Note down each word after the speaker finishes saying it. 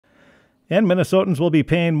And Minnesotans will be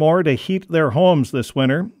paying more to heat their homes this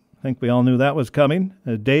winter. I think we all knew that was coming.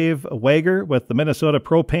 Dave Wager with the Minnesota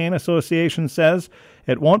Propane Association says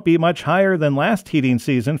it won't be much higher than last heating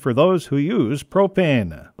season for those who use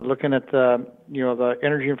propane. Looking at the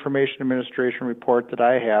Energy Information Administration report that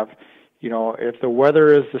I have, if the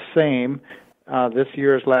weather is the same this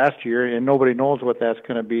year as last year, and nobody knows what that's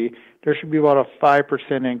going to be, there should be about a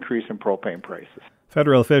 5% increase in propane prices.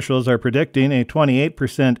 Federal officials are predicting a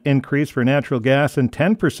 28% increase for natural gas and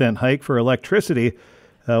 10% hike for electricity.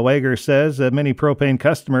 Wager says many propane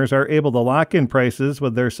customers are able to lock in prices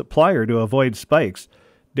with their supplier to avoid spikes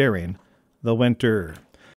during the winter.